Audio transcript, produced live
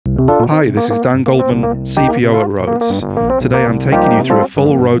Hi, this is Dan Goldman, CPO at Rhodes. Today I'm taking you through a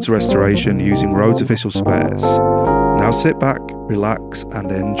full Rhodes restoration using Rhodes official spares. Now sit back, relax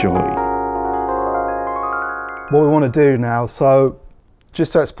and enjoy. What we want to do now, so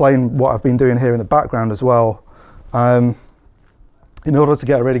just to explain what I've been doing here in the background as well, in order to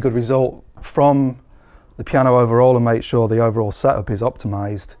get a really good result from the piano overall and make sure the overall setup is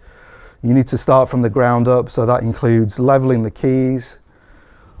optimized, you need to start from the ground up. So that includes leveling the keys,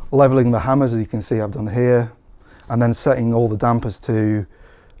 leveling the hammers, as you can see I've done here, and then setting all the dampers to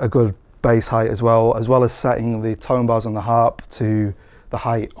a good bass height as well as setting the tone bars on the harp to the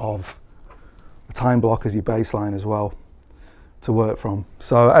height of the time block as your bass line as well to work from.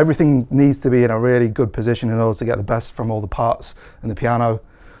 So everything needs to be in a really good position in order to get the best from all the parts in the piano.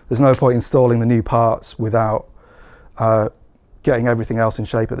 There's no point installing the new parts without getting everything else in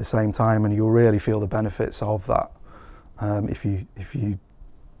shape at the same time, and you'll really feel the benefits of that if you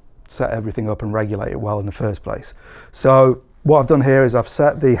set everything up and regulate it well in the first place. So what I've done here is I've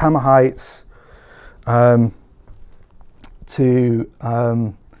set the hammer heights to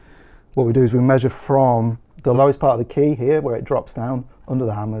what we do is we measure from the lowest part of the key here where it drops down under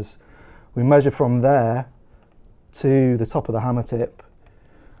the hammers. We measure from there to the top of the hammer tip,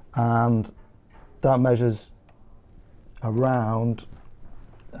 and that measures around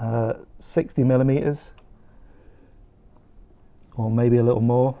 60 millimeters, or maybe a little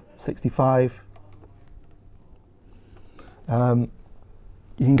more, 65. You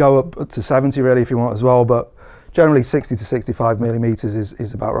can go up to 70 really if you want as well, but generally 60 to 65 millimeters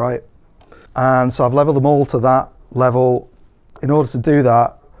is about right. And so I've leveled them all to that level. In order to do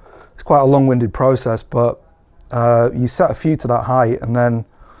that, it's quite a long-winded process, but you set a few to that height, and then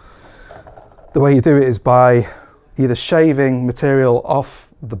the way you do it is by either shaving material off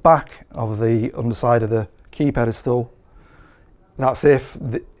the back of the underside of the key pedestal. That's if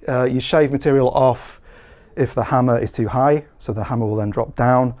you shave material off if the hammer is too high, so the hammer will then drop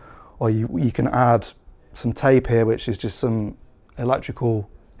down, or you can add some tape here, which is just some electrical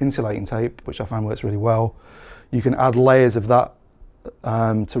insulating tape, which I find works really well. You can add layers of that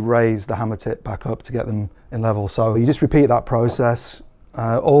to raise the hammer tip back up to get them in level. So you just repeat that process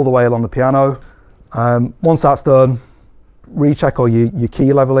all the way along the piano. Once that's done, recheck all your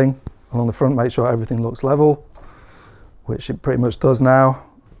key leveling along the front, make sure everything looks level, which it pretty much does now.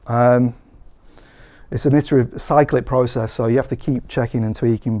 It's an iterative, cyclic process, so you have to keep checking and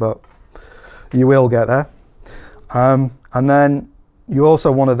tweaking, but you will get there. And then you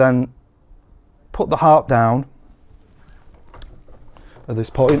also want to then put the harp down at this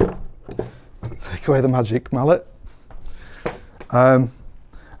point, take away the magic mallet,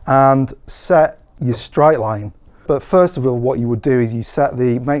 and set your strike line. But first of all, what you would do is you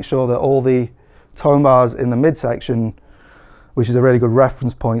make sure that all the tone bars in the midsection, which is a really good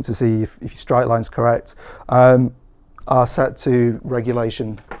reference point to see if your strike line's correct, are set to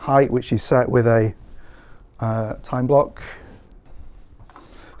regulation height, which you set with a time block.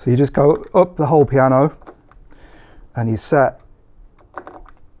 So you just go up the whole piano and you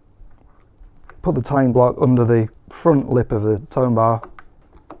put the time block under the front lip of the tone bar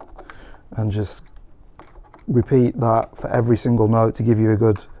and just repeat that for every single note to give you a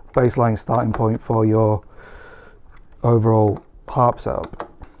good baseline starting point for your overall harp setup.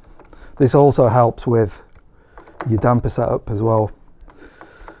 This also helps with your damper setup as well.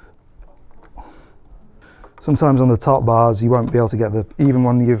 Sometimes on the top bars you won't be able to get even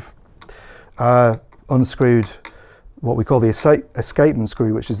when you've unscrewed what we call the escapement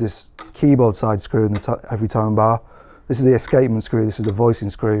screw, which is this keyboard side screw in every tone bar. This is the escapement screw, this is the voicing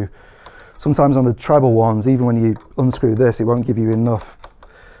screw. Sometimes on the treble ones, even when you unscrew this, it won't give you enough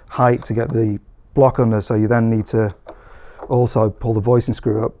height to get the block under, so you then need to also pull the voicing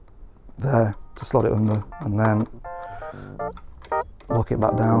screw up there to slot it under, and then lock it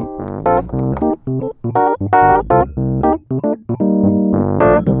back down.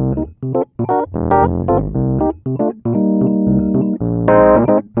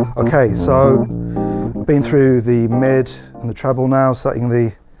 Okay, so I've been through the mid and the treble now, setting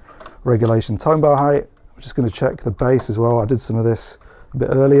the regulation tone bar height. I'm just going to check the bass as well. I did some of this a bit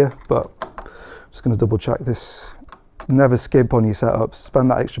earlier, but I'm just going to double check this. Never skimp on your setups. Spend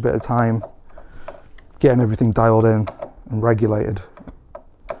that extra bit of time getting everything dialed in and regulated.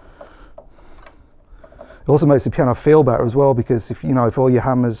 It also makes the piano feel better as well, because if all your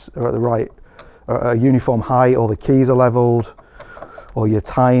hammers are at the right, or at a uniform height, or the keys are leveled, or your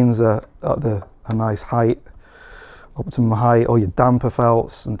tines are at a nice height, optimum height, or your damper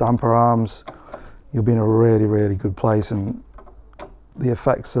felts and damper arms, you'll be in a really, really good place, and the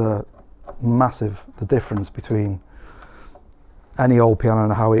effects are massive, the difference between any old piano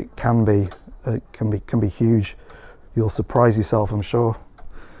and how it can be huge. You'll surprise yourself, I'm sure.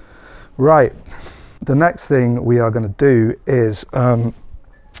 Right, the next thing we are going to do is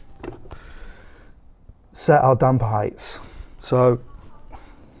set our damper heights. So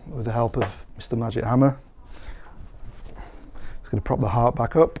with the help of Mr. Magic Hammer, just going to prop the harp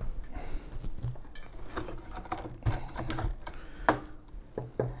back up.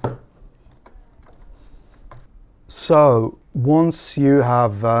 So once you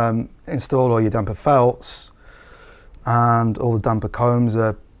have installed all your damper felts and all the damper combs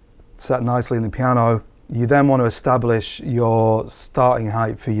are set nicely in the piano, you then want to establish your starting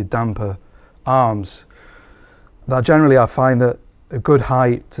height for your damper arms. Now generally I find that a good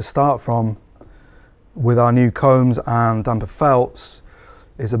height to start from with our new combs and damper felts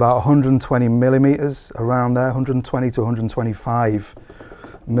is about 120 millimeters, around there, 120 to 125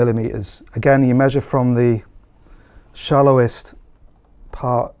 millimeters. Again, you measure from the shallowest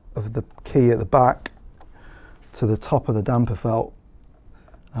part of the key at the back to the top of the damper felt,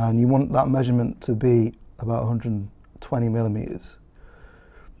 and you want that measurement to be about 120 millimeters,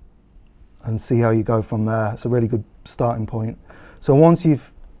 and see how you go from there. It's a really good starting point. So once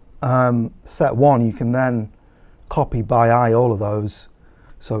you've set one, you can then copy by eye all of those.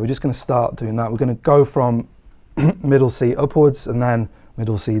 So we're just going to start doing that. We're going to go from middle C upwards and then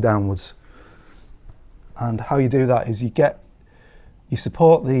middle C downwards. And how you do that is you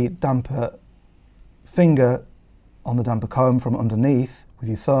support the damper finger on the damper comb from underneath with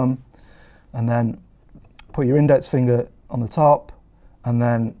your thumb, and then put your index finger on the top, and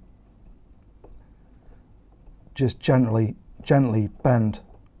then just gently bend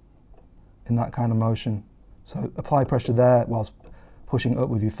in that kind of motion. So apply pressure there whilst pushing up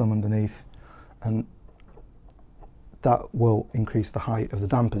with your thumb underneath, and that will increase the height of the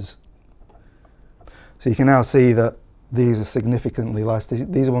dampers. So you can now see that these are significantly less.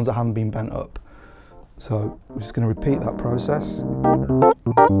 These are ones that haven't been bent up. So we're just going to repeat that process.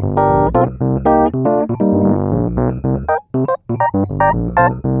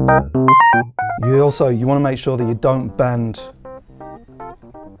 You want to make sure that you don't bend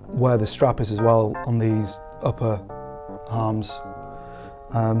where the strap is as well on these upper arms.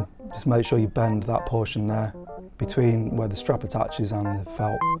 Just make sure you bend that portion there between where the strap attaches and the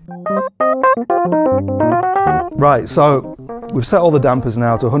felt. Right, so we've set all the dampers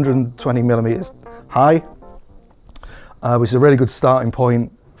now to 120 millimeters high, which is a really good starting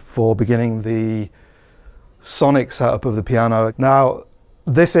point for beginning the sonic setup of the piano. Now,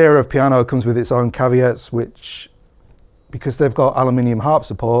 this era of piano comes with its own caveats, which, because they've got aluminium harp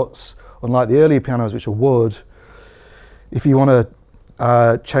supports, unlike the earlier pianos which are wood, if you want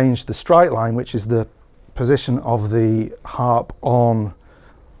to change the strike line, which is the position of the harp on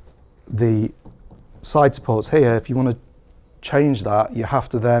the side supports here, if you want to change that, you have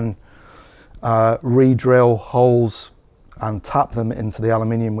to then re-drill holes and tap them into the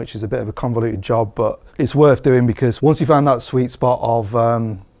aluminium, which is a bit of a convoluted job, but it's worth doing, because once you find that sweet spot of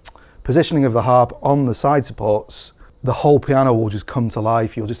positioning of the harp on the side supports, the whole piano will just come to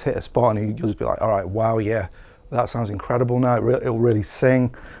life. You'll just hit a spot and you'll just be like, all right, wow, yeah, that sounds incredible now. It'll really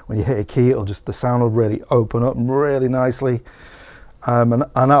sing. When you hit a key, the sound will really open up really nicely. And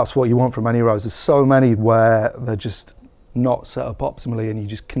that's what you want from any Rhodes. There's so many where they're just not set up optimally and you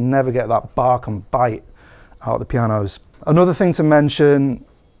just can never get that bark and bite out of the pianos. Another thing to mention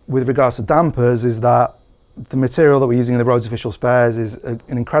with regards to dampers is that the material that we're using in the Rhodes official spares is an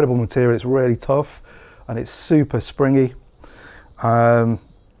incredible material. It's really tough and it's super springy and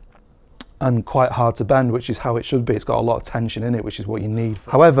quite hard to bend, which is how it should be. It's got a lot of tension in it, which is what you need.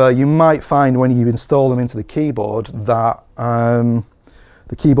 However, you might find when you install them into the keyboard that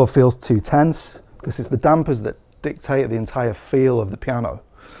the keyboard feels too tense, because it's the dampers that dictate the entire feel of the piano.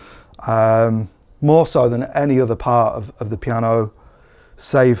 More so than any other part of the piano,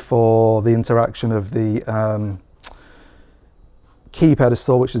 save for the interaction of the key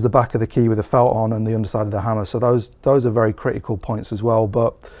pedestal, which is the back of the key with the felt on, and the underside of the hammer. So those are very critical points as well.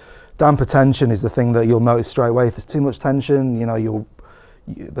 But damper tension is the thing that you'll notice straight away. If there's too much tension, you know,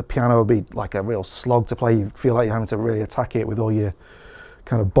 the piano will be like a real slog to play. You feel like you're having to really attack it with all your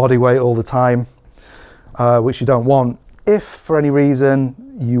kind of body weight all the time, which you don't want. If for any reason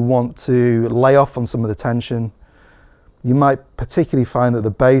you want to lay off on some of the tension, you might particularly find that the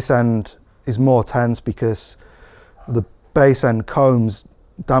bass end is more tense, because the bass end combs,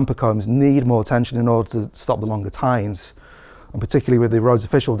 damper combs, need more tension in order to stop the longer tines. And particularly with the Rhodes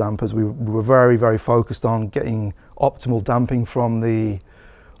official dampers, we were very, very focused on getting optimal damping from the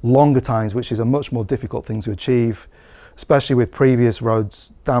longer tines, which is a much more difficult thing to achieve, especially with previous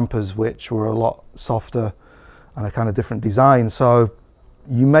Rhodes dampers, which were a lot softer and a kind of different design. So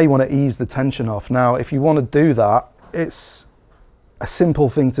you may want to ease the tension off. Now, if you want to do that, it's a simple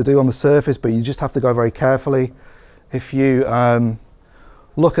thing to do on the surface, but you just have to go very carefully. If you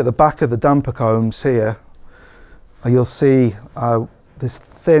look at the back of the damper combs here, you'll see this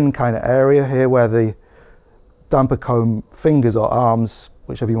thin kind of area here where the damper comb fingers or arms,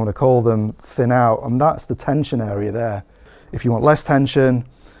 whichever you want to call them, thin out, and that's the tension area there. If you want less tension,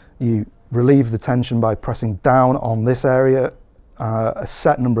 you relieve the tension by pressing down on this area a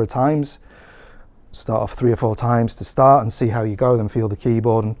set number of times. Start off 3 or 4 times to start and see how you go, then feel the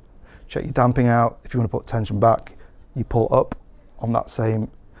keyboard and check your damping out. If you want to put tension back, you pull up on that same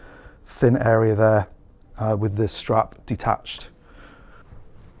thin area there with the strap detached.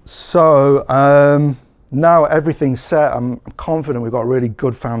 So now everything's set. I'm confident we've got a really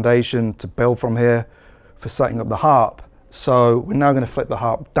good foundation to build from here for setting up the harp. So we're now going to flip the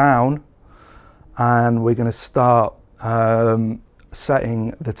harp down and we're going to start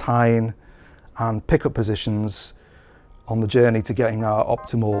setting the tine and pickup positions on the journey to getting our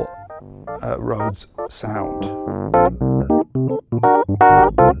optimal Rhodes sound.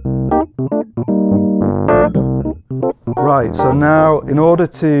 Right, so now in order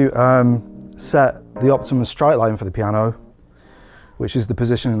to set the optimum strike line for the piano, which is the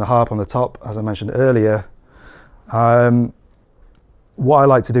position in the harp on the top, as I mentioned earlier, what I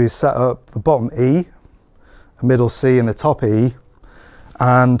like to do is set up the bottom E, a middle C and the top E,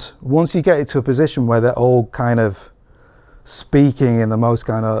 and once you get it to a position where they're all kind of speaking in the most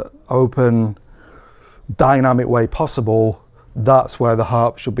kind of open, dynamic way possible, that's where the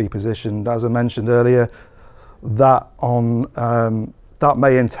harp should be positioned. As I mentioned earlier, that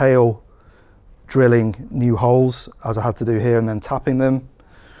may entail drilling new holes, as I had to do here, and then tapping them.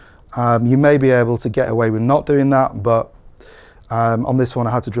 You may be able to get away with not doing that, but on this one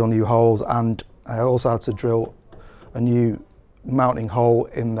I had to drill new holes, and I also had to drill a new mounting hole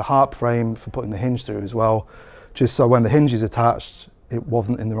in the harp frame for putting the hinge through as well, just so when the hinge is attached it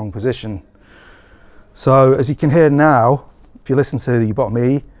wasn't in the wrong position. So as you can hear now, if you listen to the bottom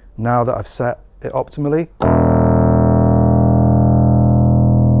E, now that I've set it optimally,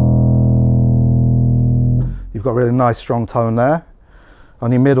 you've got a really nice strong tone there.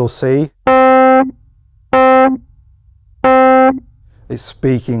 On your middle C, it's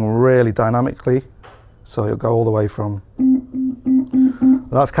speaking really dynamically, so it'll go all the way from,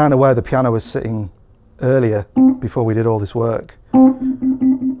 that's kind of where the piano was sitting earlier before we did all this work.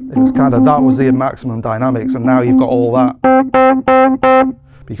 It was kind of, that was the maximum dynamics, and now you've got all that.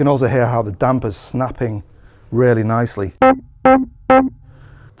 But you can also hear how the damper's snapping really nicely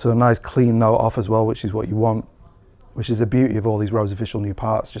to a nice clean note off as well, which is what you want, which is the beauty of all these Rhodes official new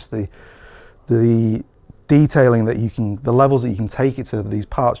parts, just the detailing that you can, the levels that you can take it to. These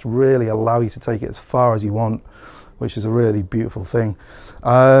parts really allow you to take it as far as you want, which is a really beautiful thing.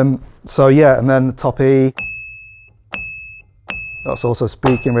 So yeah, and then the top E, that's also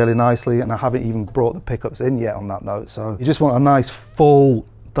speaking really nicely, and I haven't even brought the pickups in yet on that note. So you just want a nice full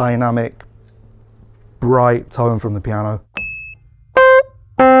dynamic bright tone from the piano,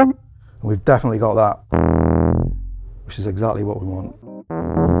 and we've definitely got that, which is exactly what we want.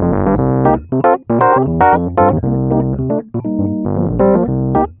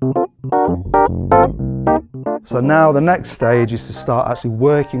 So now the next stage is to start actually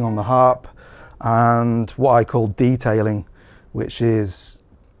working on the harp and what I call detailing, which is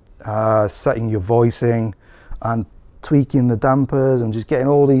setting your voicing and tweaking the dampers and just getting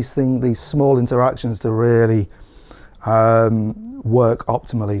all these things, these small interactions to really work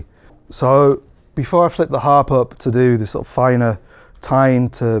optimally. So before I flip the harp up to do the sort of finer tine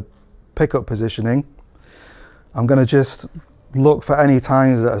to pickup positioning, I'm going to just look for any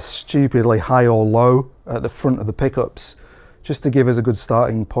tines that are stupidly high or low at the front of the pickups, just to give us a good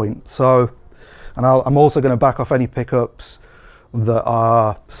starting point. So, and I'm also going to back off any pickups that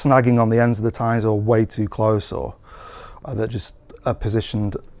are snagging on the ends of the tines or way too close, or that just are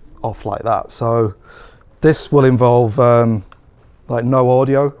positioned off like that. So this will involve like no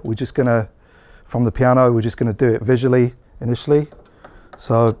audio. We're just going to, from the piano, we're just going to do it visually initially.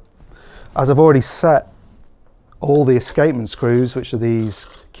 So as I've already set all the escapement screws, which are these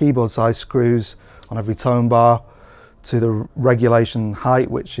keyboard size screws on every tone bar, to the regulation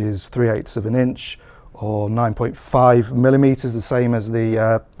height, which is 3/8 of an inch or 9.5 millimeters, the same as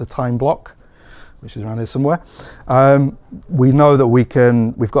the time block, which is around here somewhere. We know that we've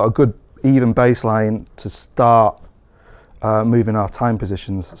got a good even bass line to start moving our time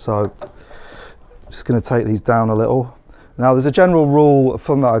positions. So just going to take these down a little. Now there's a general rule of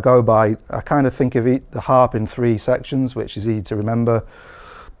thumb that I go by. I kind of think of the harp in 3 sections, which is easy to remember,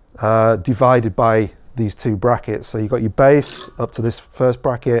 divided by these two brackets. So you've got your bass up to this first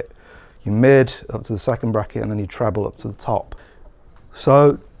bracket, your mid up to the second bracket, and then your treble up to the top.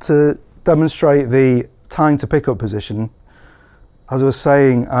 So to demonstrate the tine to pickup position, as I was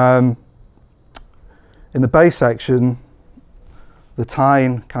saying, in the bass section, the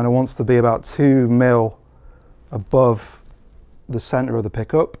tine kind of wants to be about 2 mil above the center of the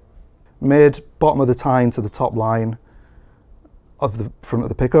pickup. Mid, bottom of the tine to the top line of the front of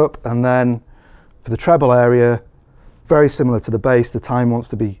the pickup, and then for the treble area, very similar to the bass, the tine wants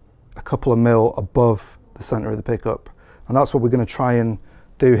to be a couple of mil above the center of the pickup. And that's what we're going to try and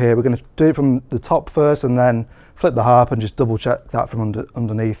do here. We're going to do it from the top first and then flip the harp and just double check that from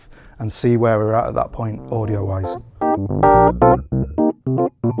underneath and see where we're at that point audio wise.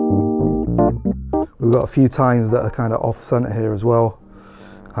 We've got a few tines that are kind of off center here as well.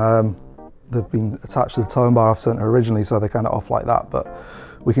 They've been attached to the tone bar off center originally, so they're kind of off like that, but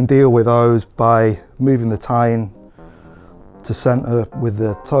we can deal with those by moving the tine to center with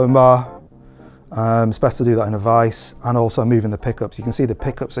the tone bar. It's best to do that in a vise, and also moving the pickups. You can see the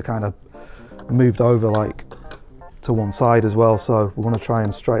pickups are kind of moved over like to one side as well, so we want to try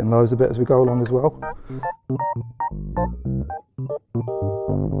and straighten those a bit as we go along as well.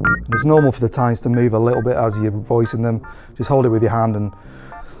 And it's normal for the tines to move a little bit as you're voicing them. Just hold it with your hand, and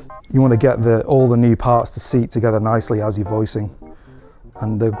you want to get all the new parts to seat together nicely as you're voicing,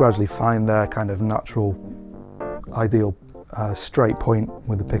 and they'll gradually find their kind of natural, ideal straight point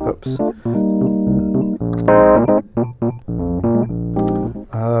with the pickups.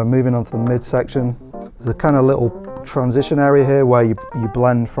 Moving on to the mid section, there's a kind of little transition area here where you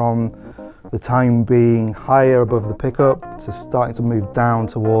blend from the tine being higher above the pickup to starting to move down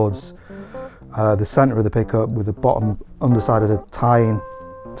towards the center of the pickup, with the bottom underside of the tine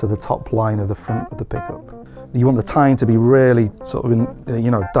to the top line of the front of the pickup. You want the tine to be really sort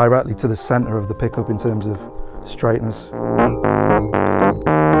of directly to the center of the pickup in terms of straightness.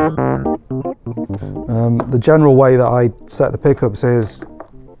 The general way that I set the pickups is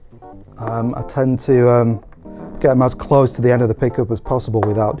I tend to get them as close to the end of the pickup as possible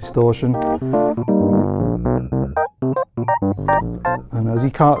without distortion. And as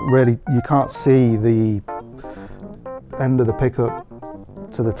you can't see the end of the pickup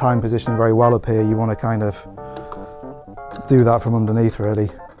to the tine positioning very well up here, you want to kind of do that from underneath really.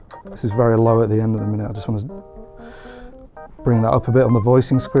 This is very low at the end of the minute. I just want to bring that up a bit on the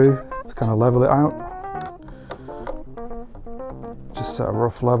voicing screw to kind of level it out. Just set a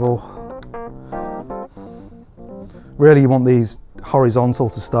rough level. Really you want these horizontal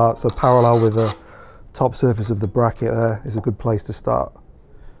to start, so parallel with the top surface of the bracket there is a good place to start.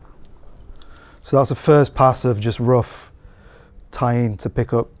 So that's the first pass of just rough tine to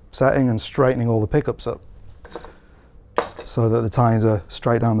pickup setting and straightening all the pickups up so that the tines are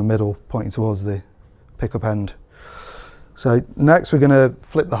straight down the middle pointing towards the pickup end. So next we're going to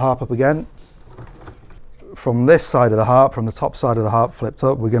flip the harp up again. From this side of the harp, from the top side of the harp flipped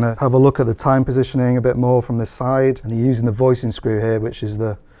up, we're going to have a look at the tine positioning a bit more from this side, and you're using the voicing screw here, which is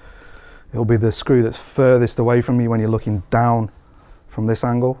it'll be the screw that's furthest away from you when you're looking down from this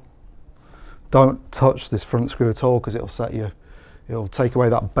angle. Don't touch this front screw at all, because it'll take away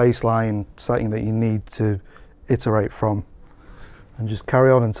that baseline setting that you need to iterate from. And just carry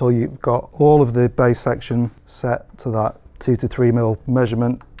on until you've got all of the bass section set to that 2 to 3 mil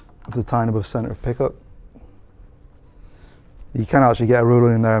measurement of the tine above center of pickup. You can actually get a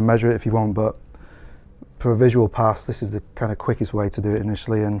ruler in there and measure it if you want, but for a visual pass, this is the kind of quickest way to do it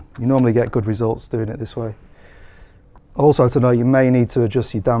initially, and you normally get good results doing it this way. Also to note, you may need to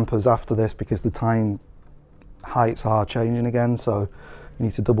adjust your dampers after this because the tine heights are changing again, so you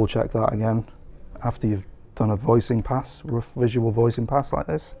need to double check that again after you've done a voicing pass, rough visual voicing pass like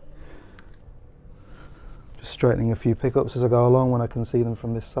this. Just straightening a few pickups as I go along when I can see them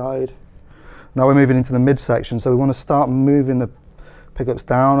from this side. Now we're moving into the mid section, so we want to start moving the pickups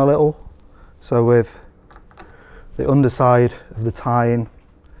down a little. So with the underside of the tine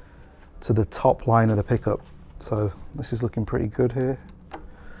to the top line of the pickup. So this is looking pretty good here.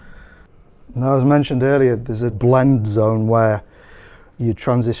 Now, as mentioned earlier, there's a blend zone where you're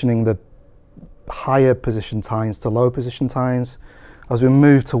transitioning the higher position tines to low position tines. As we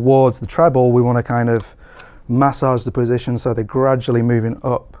move towards the treble, we want to kind of massage the position so they're gradually moving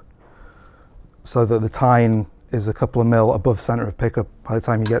up, so that the tine is a couple of mil above center of pickup by the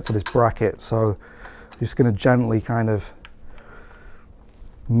time you get to this bracket. So you're just going to gently kind of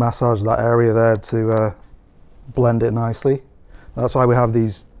massage that area there to blend it nicely. That's why we have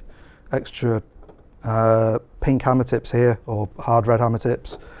these extra pink hammer tips here, or hard red hammer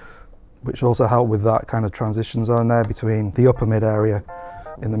tips, which also help with that kind of transition zone there between the upper mid area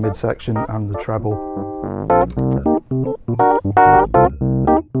in the midsection and the treble.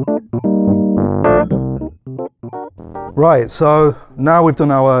 Right, so now we've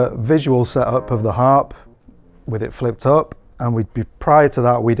done our visual setup of the harp with it flipped up, and prior to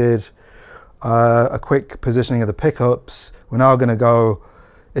that we did a quick positioning of the pickups. We're now going to go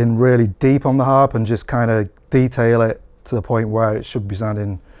in really deep on the harp and just kind of detail it to the point where it should be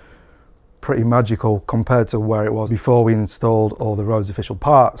sounding pretty magical compared to where it was before we installed all the Rhodes official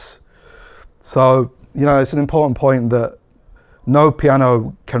parts. So, you know, it's an important point that no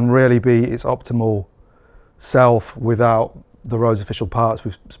piano can really be its optimal self without the Rhodes official parts.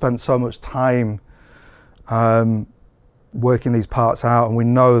 We've spent so much time working these parts out, and we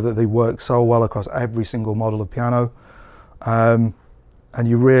know that they work so well across every single model of piano, and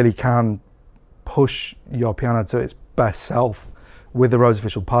you really can push your piano to its best self with the Rhodes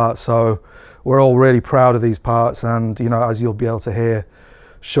official parts. So we're all really proud of these parts, and you know, as you'll be able to hear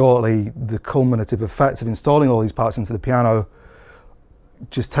shortly, the culminative effect of installing all these parts into the piano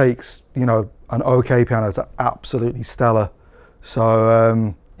just takes, you know, an okay piano to absolutely stellar.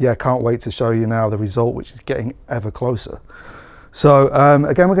 So yeah, can't wait to show you now the result, which is getting ever closer. So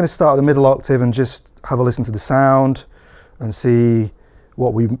again, we're going to start at the middle octave and just have a listen to the sound and see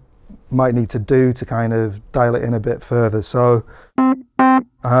what we might need to do to kind of dial it in a bit further. So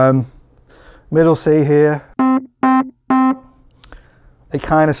middle C here, it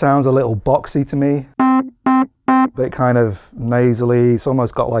kind of sounds a little boxy to me, a bit kind of nasally. It's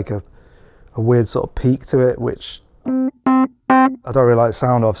almost got like a weird sort of peak to it, which I don't really like the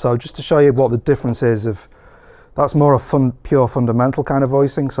sound of. So just to show you what the difference is, that's more a pure fundamental kind of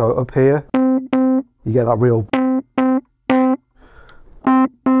voicing. So up here, you get that real,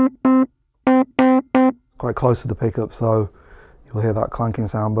 quite close to the pickup, so you'll hear that clanking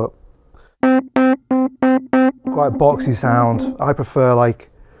sound, but quite boxy sound. I prefer like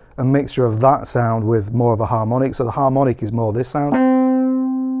a mixture of that sound with more of a harmonic. So the harmonic is more this sound.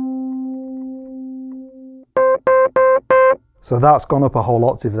 So that's gone up a whole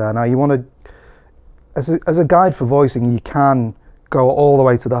octave there. Now you want to, as a guide for voicing, you can go all the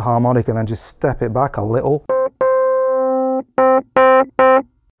way to the harmonic and then just step it back a little.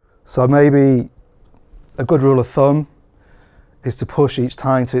 So maybe a good rule of thumb is to push each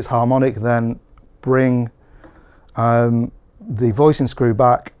time to its harmonic, then bring the voicing screw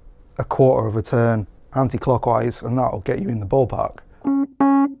back a quarter of a turn anti-clockwise, and that'll get you in the ballpark.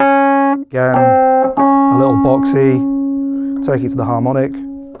 Again, a little boxy. Take it to the harmonic,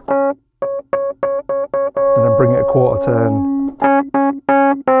 and then bring it a quarter turn.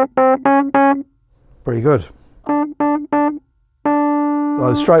 Pretty good.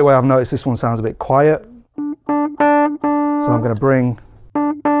 So straight away I've noticed this one sounds a bit quiet. So I'm going to bring,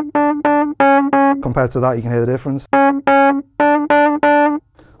 compared to that you can hear the difference. I'm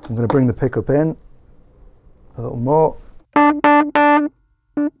going to bring the pickup in a little more.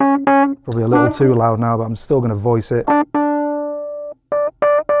 Probably a little too loud now, but I'm still going to voice it.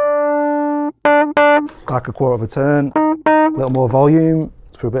 Back a quarter of a turn, a little more volume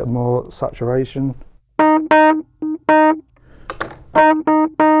for a bit more saturation. And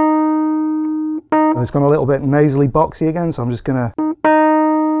it's gone a little bit nasally boxy again, so I'm just going to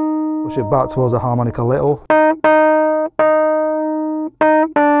push it back towards the harmonic a little.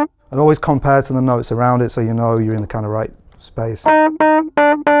 And always compare to the notes around it so you know you're in the kind of right space.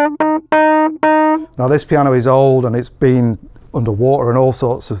 Now this piano is old and it's been underwater and all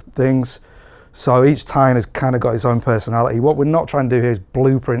sorts of things. So each tine has kind of got its own personality. What we're not trying to do here is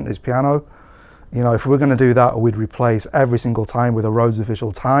blueprint this piano. You know, if we were going to do that, we'd replace every single tine with a Rhodes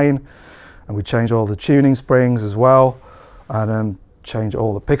official tine, and we'd change all the tuning springs as well, and change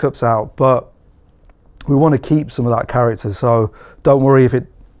all the pickups out. But we want to keep some of that character, so don't worry if a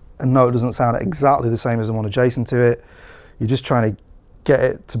note doesn't sound exactly the same as the one adjacent to it. You're just trying to get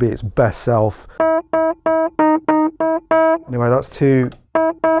it to be its best self. Anyway, that's too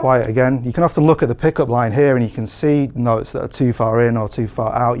quiet again. You can often look at the pickup line here and you can see notes that are too far in or too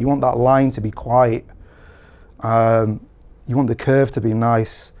far out. You want that line to be quiet. You want the curve to be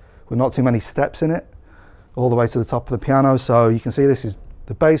nice with not too many steps in it all the way to the top of the piano. So you can see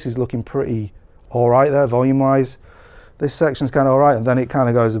the bass is looking pretty all right there volume wise. This section's kind of all right, and then it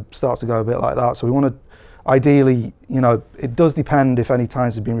kind of starts to go a bit like that. So we want to ideally, you know, it does depend if any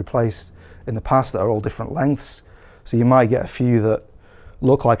tines have been replaced in the past that are all different lengths. So you might get a few that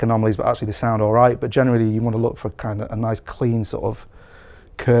look like anomalies, but actually they sound all right. But generally you want to look for kind of a nice clean sort of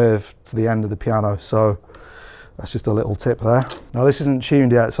curve to the end of the piano. So that's just a little tip there. Now this isn't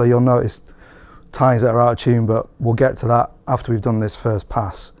tuned yet, so you'll notice tines that are out of tune, but we'll get to that after we've done this first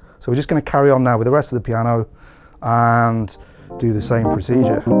pass. So we're just going to carry on now with the rest of the piano and do the same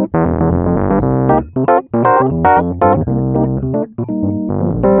procedure.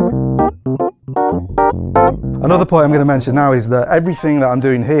 Another point I'm going to mention now is that everything that I'm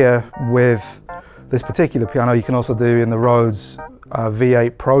doing here with this particular piano you can also do in the Rhodes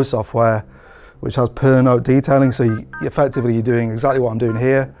V8 Pro software, which has per note detailing. So effectively you're doing exactly what I'm doing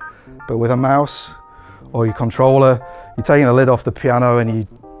here, but with a mouse or your controller. You're taking the lid off the piano and you're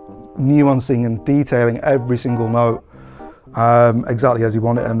nuancing and detailing every single note exactly as you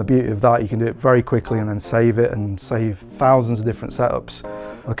want it. And the beauty of that, you can do it very quickly and then save it and save thousands of different setups.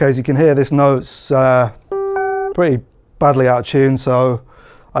 Okay, as you can hear, this note's pretty badly out of tune, so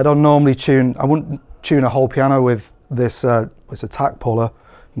I don't normally tune, I wouldn't tune a whole piano with this, it's a tack puller.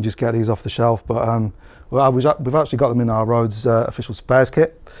 You can just get these off the shelf, but we've actually got them in our Rhodes official spares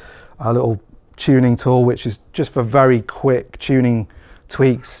kit, a little tuning tool which is just for very quick tuning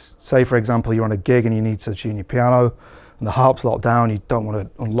tweaks. Say for example you're on a gig and you need to tune your piano and the harp's locked down, you don't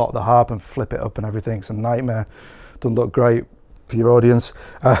want to unlock the harp and flip it up and everything, it's a nightmare, doesn't look great for your audience.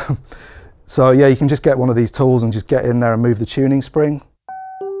 So yeah, you can just get one of these tools and just get in there and move the tuning spring.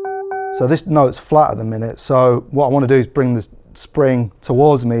 So this note's flat at the minute, so what I want to do is bring the spring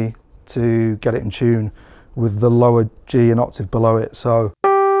towards me to get it in tune with the lower G an octave below it. So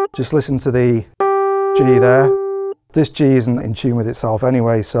just listen to the G there. This G isn't in tune with itself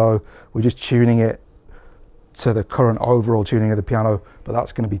anyway, so we're just tuning it to the current overall tuning of the piano, but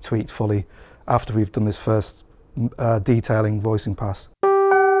that's going to be tweaked fully after we've done this first detailing voicing pass.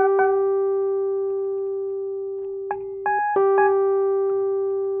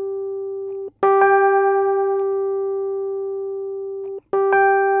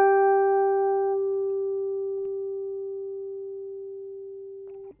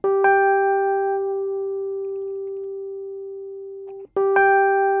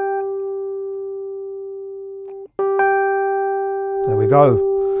 There we go.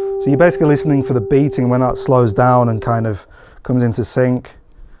 So you're basically listening for the beating. When that slows down and kind of comes into sync,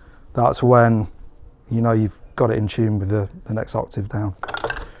 that's when you know you've got it in tune with the next octave down.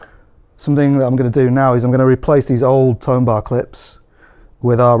 Something that I'm going to do now is I'm going to replace these old tone bar clips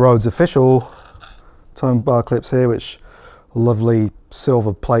with our Rhodes official tone bar clips here, which are lovely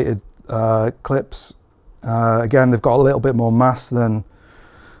silver plated clips. Again, they've got a little bit more mass than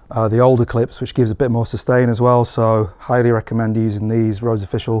the older clips, which gives a bit more sustain as well, so highly recommend using these Rhodes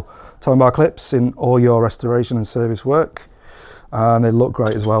official tone bar clips in all your restoration and service work. They look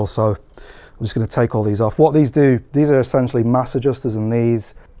great as well, so I'm just going to take all these off. What these do, these are essentially mass adjusters, and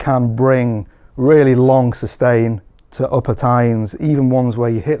these can bring really long sustain to upper tines, even ones where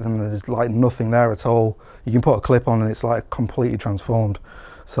you hit them there's like nothing there at all. You can put a clip on and it's like completely transformed.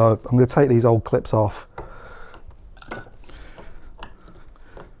 So I'm going to take these old clips off.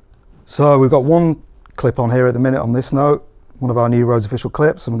 So we've got one clip on here at the minute on this note, one of our new Rhodes official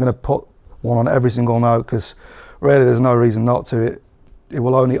clips. I'm going to put one on every single note because really there's no reason not to. It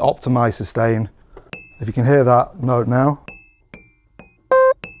will only optimize sustain. If you can hear that note now,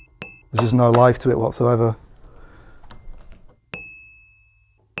 there's just no life to it whatsoever.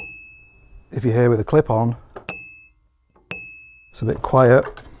 If you hear with the clip on, it's a bit quiet.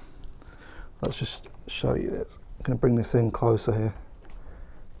 Let's just show you this. I'm going to bring this in closer here.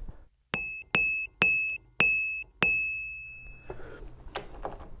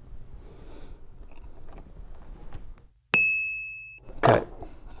 Okay,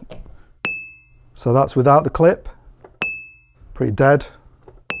 so that's without the clip, pretty dead.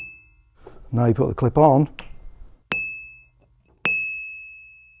 Now you put the clip on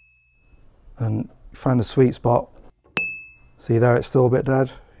and find a sweet spot. See there, it's still a bit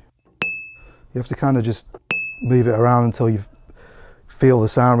dead. You have to kind of just move it around until you feel the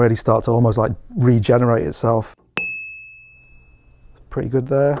sound really start to almost like regenerate itself. Pretty good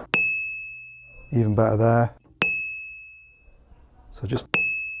there, even better there. So just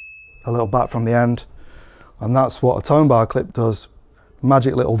a little back from the end, and that's what a tone bar clip does.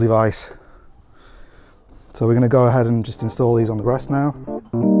 Magic little device. So we're going to go ahead and just install these on the rest now.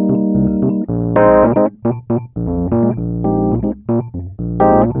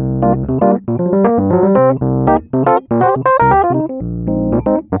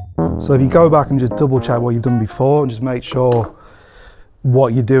 So if you go back and just double check what you've done before and just make sure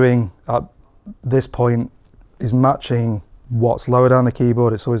what you're doing at this point is matching what's lower down the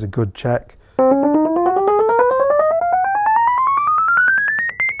keyboard, it's always a good check.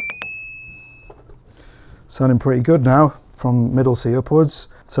 Sounding pretty good now from middle C upwards.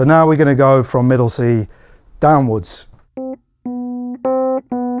 So now we're going to go from middle C downwards.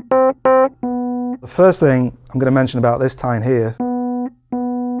 The first thing I'm going to mention about this tine here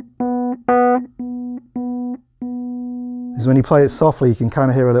is when you play it softly, you can kind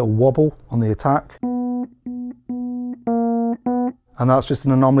of hear a little wobble on the attack. And that's just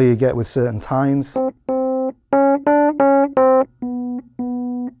an anomaly you get with certain tines.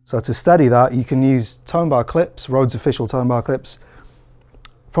 So to steady that, you can use tone bar clips, Rhodes official tone bar clips,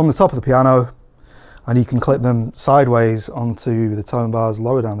 from the top of the piano, and you can clip them sideways onto the tone bars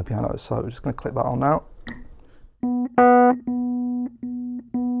lower down the piano. So we're just going to clip that on now.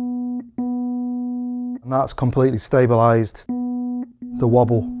 And that's completely stabilized the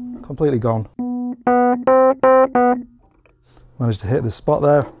wobble, completely gone. Managed to hit the spot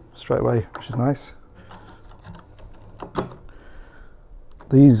there straight away, which is nice.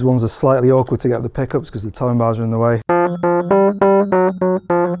 These ones are slightly awkward to get the pickups because the tone bars are in the way.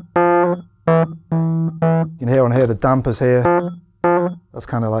 You can hear on here the dampers here. That's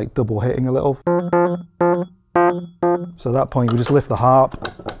kind of like double hitting a little. So at that point we just lift the harp,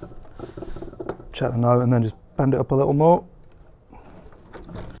 check the note, and then just bend it up a little more.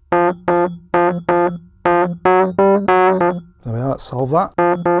 There we are, solve that.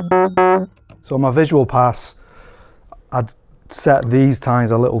 So on my visual pass, I'd set these tines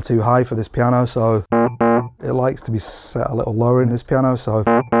a little too high for this piano, so it likes to be set a little lower in this piano. So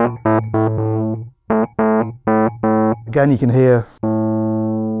again, you can hear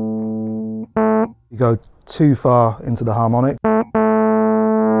you go too far into the harmonic.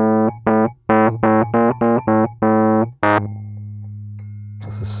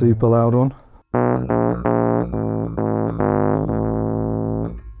 That's a super loud one.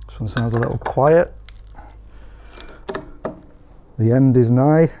 This one sounds a little quiet. The end is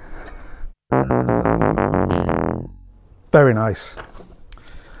nigh. Very nice.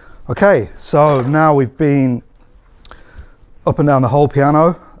 Okay, so now we've been up and down the whole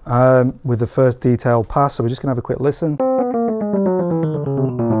piano with the first detailed pass, so we're just going to have a quick listen.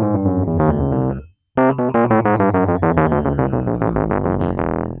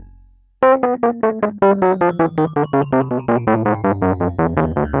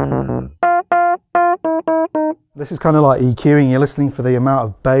 This is kind of like EQing. You're listening for the amount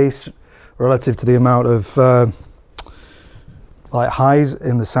of bass relative to the amount of like highs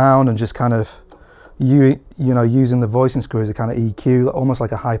in the sound, and just kind of you know, using the voicing screw as a kind of EQ, almost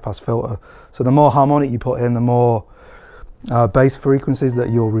like a high pass filter. So the more harmonic you put in, the more bass frequencies that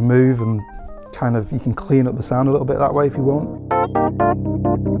you'll remove, and kind of you can clean up the sound a little bit that way if you want.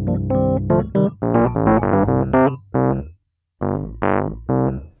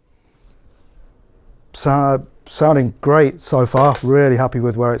 Sounding great so far, really happy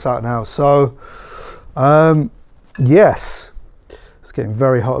with where it's at now. So yes, it's getting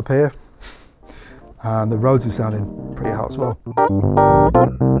very hot up here, and the Rhodes is sounding pretty hot as well.